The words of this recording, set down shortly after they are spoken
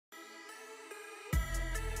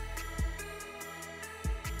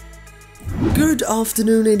Good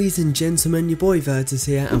afternoon, ladies and gentlemen, your boy Virtus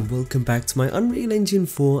here, and welcome back to my Unreal Engine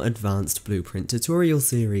 4 Advanced Blueprint tutorial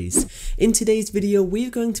series. In today's video, we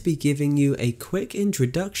are going to be giving you a quick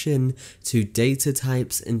introduction to data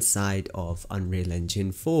types inside of Unreal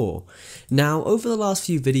Engine 4. Now, over the last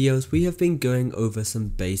few videos, we have been going over some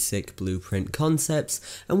basic blueprint concepts,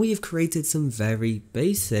 and we have created some very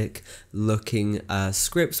basic looking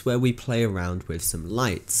scripts where we play around with some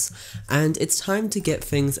lights. And it's time to get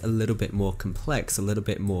things a little bit more complex, a little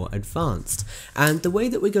bit more advanced, and the way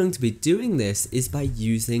that we're going to be doing this is by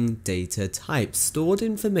using data types, stored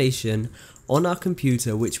information on our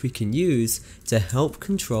computer which we can use to help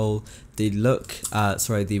control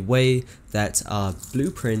the way that our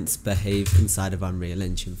blueprints behave inside of Unreal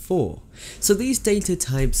Engine 4. So these data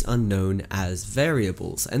types are known as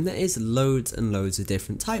variables, and there is loads and loads of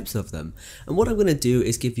different types of them. And what I'm going to do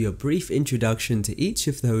is give you a brief introduction to each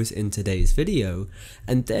of those in today's video,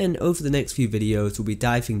 and then over the next few videos we'll be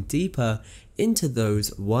diving deeper into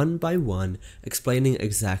those one by one, explaining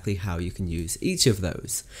exactly how you can use each of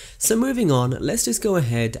those. So moving on, let's just go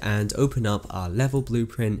ahead and open up our level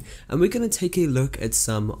blueprint, and we're going to take a look at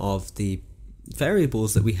some of the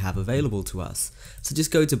variables that we have available to us. So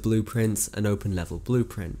just go to blueprints and open level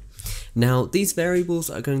blueprint. Now these variables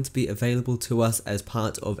are going to be available to us as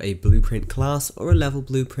part of a blueprint class or a level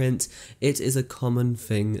blueprint. It is a common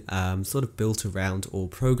thing sort of built around all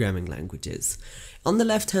programming languages. On the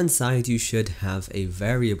left hand side you should have a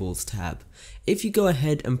variables tab. If you go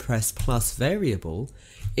ahead and press plus variable,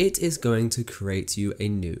 it is going to create you a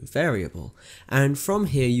new variable, and from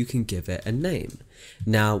here you can give it a name.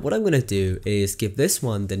 Now what I'm going to do is give this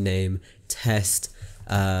one the name test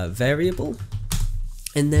variable,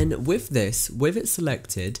 and then with it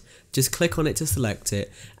selected, just click on it to select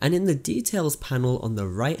it, and in the details panel on the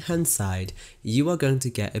right hand side you are going to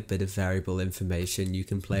get a bit of variable information you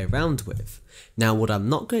can play around with. Now what I'm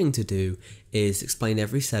not going to do is explain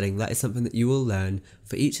every setting. That is something that you will learn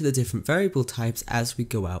for each of the different variable types as we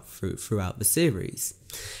go out throughout the series.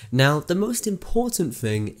 Now the most important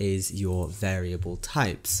thing is your variable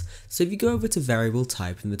types. So if you go over to variable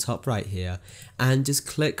type in the top right here and just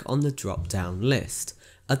click on the drop down list.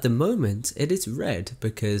 At the moment it is red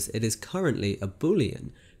because it is currently a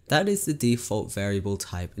boolean. That is the default variable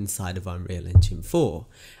type inside of Unreal Engine 4,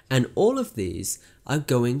 and all of these are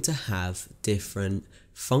going to have different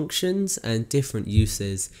functions and different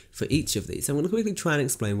uses for each of these. I'm going to quickly try and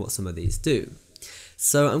explain what some of these do.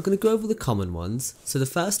 So I'm going to go over the common ones. So the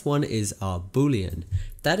first one is our boolean.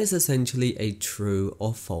 That is essentially a true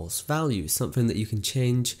or false value, something that you can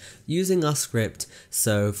change using our script.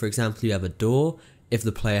 So for example, you have a door. If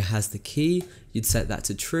the player has the key, you'd set that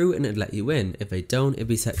to true and it'd let you in. If they don't, it'd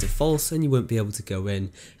be set to false and you wouldn't be able to go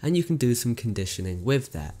in, and you can do some conditioning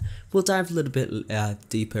with that. We'll dive a little bit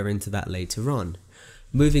deeper into that later on.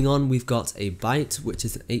 Moving on, we've got a byte, which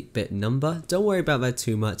is an 8-bit number. Don't worry about that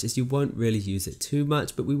too much as you won't really use it too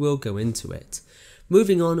much, but we will go into it.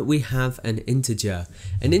 Moving on, we have an integer.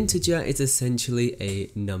 An integer is essentially a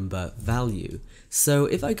number value. So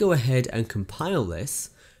if I go ahead and compile this,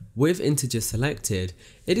 with integer selected,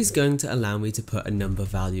 it is going to allow me to put a number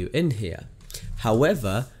value in here.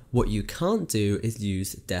 However, what you can't do is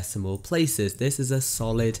use decimal places. This is a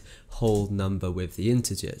solid whole number with the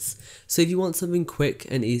integers. So if you want something quick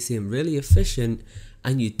and easy and really efficient,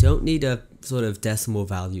 and you don't need a sort of decimal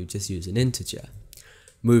value, just use an integer.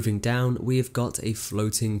 Moving down, we have got a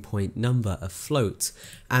floating point number, a float,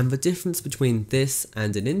 and the difference between this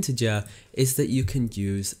and an integer is that you can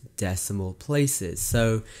use decimal places.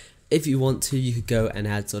 So if you want to, you could go and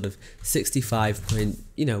add sort of 65 point,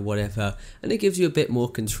 whatever, and it gives you a bit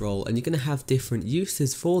more control, and you're going to have different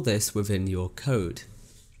uses for this within your code.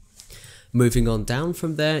 Moving on down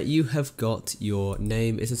from there, you have got your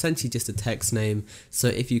name. It's essentially just a text name. So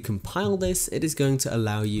if you compile this, it is going to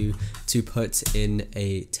allow you to put in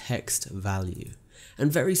a text value.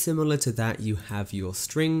 And very similar to that, you have your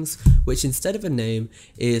strings, which instead of a name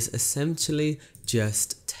is essentially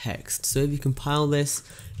just text. So if you compile this,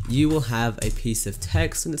 you will have a piece of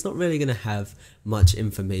text, and it's not really going to have much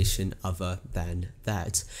information other than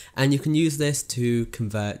that. And you can use this to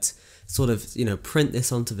convert print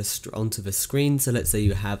this onto the screen. So let's say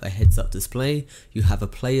you have a heads-up display, you have a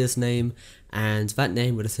player's name, and that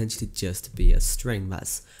name would essentially just be a string.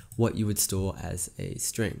 That's what you would store as a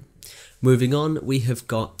string. Moving on, we have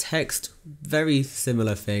got text, very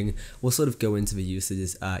similar thing. We'll sort of go into the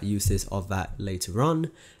uses of that later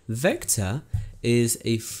on. Vector is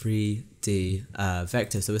a 3D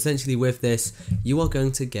vector. So essentially with this, you are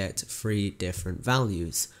going to get 3 different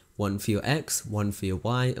values. one for your X, one for your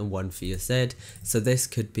Y, and one for your Z. So this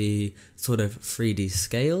could be sort of 3D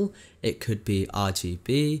scale, it could be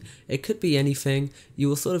RGB, it could be anything. You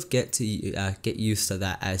will sort of get used to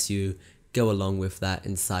that as you go along with that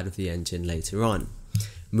inside of the engine later on.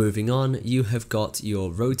 Moving on, you have got your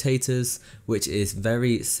rotators, which is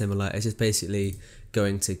very similar. It's just basically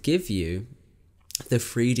going to give you the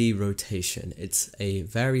 3D rotation. It's a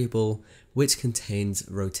variable which contains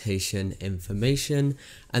rotation information.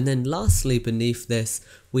 And then lastly, beneath this,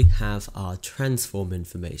 we have our transform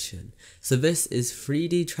information. So this is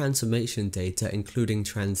 3D transformation data, including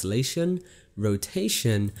translation,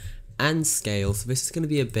 rotation, and scale. So this is going to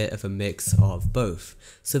be a bit of a mix of both.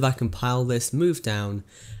 So if I compile this, move down,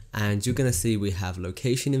 and you're going to see we have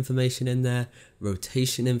location information in there,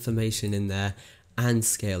 rotation information in there, and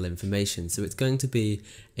scale information. So it's going to be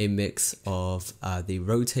a mix of the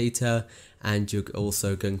rotator, and you're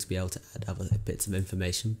also going to be able to add other bits of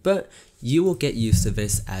information, but you will get used to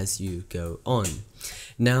this as you go on.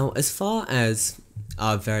 Now, as far as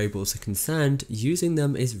our variables are concerned, using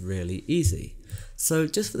them is really easy. So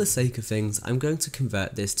just for the sake of things, I'm going to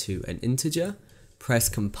convert this to an integer, press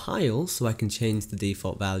compile so I can change the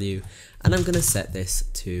default value, and I'm going to set this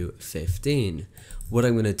to 15. What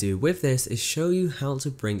I'm going to do with this is show you how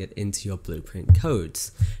to bring it into your Blueprint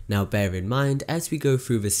codes. Now bear in mind, as we go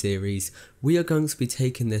through the series, we are going to be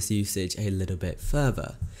taking this usage a little bit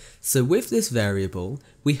further. So with this variable,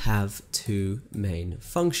 we have two main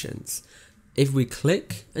functions. If we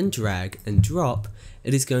click and drag and drop,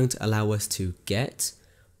 it is going to allow us to get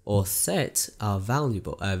or set our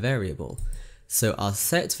variable. So our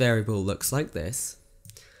set variable looks like this,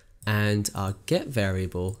 and our get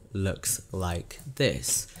variable looks like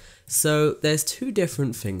this. So there's two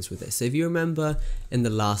different things with this. So if you remember in the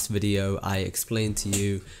last video, I explained to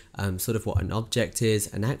you sort of what an object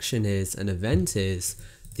is, an action is, an event is.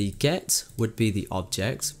 The get would be the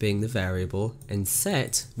object being the variable, and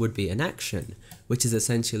set would be an action, which is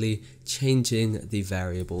essentially changing the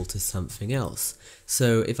variable to something else.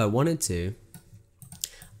 So if I wanted to,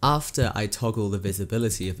 after I toggle the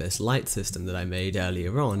visibility of this light system that I made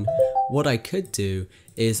earlier on, what I could do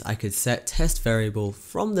is I could set test variable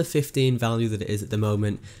from the 15 value that it is at the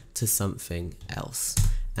moment to something else.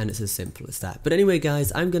 And it's as simple as that. But anyway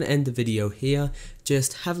guys, I'm going to end the video here.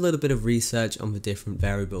 Just have a little bit of research on the different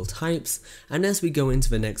variable types, and as we go into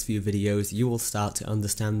the next few videos, you will start to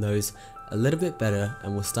understand those a little bit better,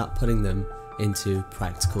 and we'll start putting them into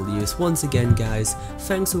practical use. Once again guys,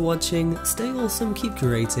 thanks for watching, stay awesome, keep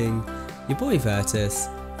creating. Your boy Virtus,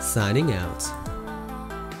 signing out.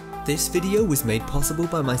 This video was made possible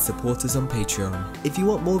by my supporters on Patreon. If you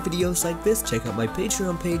want more videos like this, check out my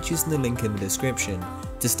Patreon page using the link in the description.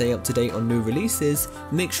 To stay up to date on new releases,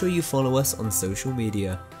 make sure you follow us on social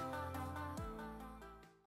media.